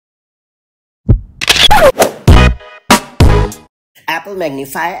Apple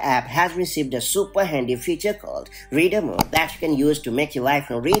Magnifier app has received a super handy feature called Reader Mode that you can use to make your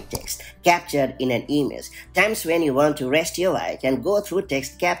iPhone read text captured in an image. Times when you want to rest your eye and go through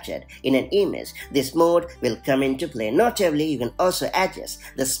text captured in an image, this mode will come into play. Notably, you can also adjust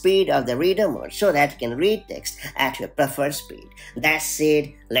the speed of the reader mode so that you can read text at your preferred speed. That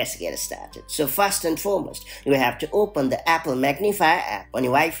said, let's get started. So first and foremost, you have to open the Apple Magnifier app on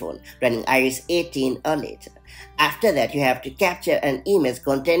your iPhone running iOS 18 or later. After that, you have to capture an image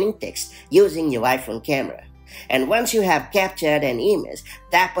containing text using your iPhone camera. And once you have captured an image,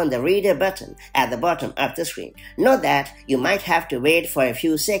 tap on the reader button at the bottom of the screen. Note that you might have to wait for a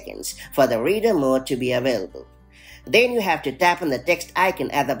few seconds for the reader mode to be available. Then you have to tap on the text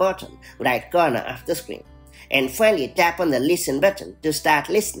icon at the bottom right corner of the screen. And finally, tap on the listen button to start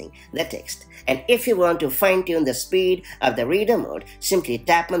listening the text. And if you want to fine-tune the speed of the reader mode, simply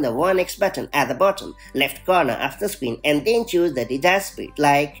tap on the 1x button at the bottom left corner of the screen and then choose the desired speed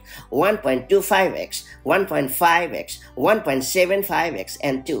like 1.25x, 1.5x, 1.75x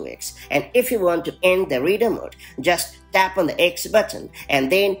and 2x. And if you want to end the reader mode, just tap on the X button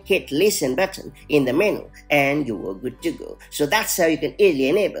and then hit listen button in the menu and you are good to go. So that's how you can easily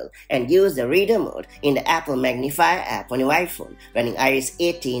enable and use the reader mode in the Apple Magnifier app on your iPhone running iOS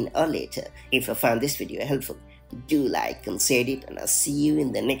 18 or later. If you found this video helpful, do like and share it, and I'll see you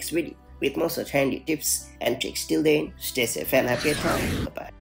in the next video with more such handy tips and tricks. Till then, stay safe and have a great time. Bye-bye.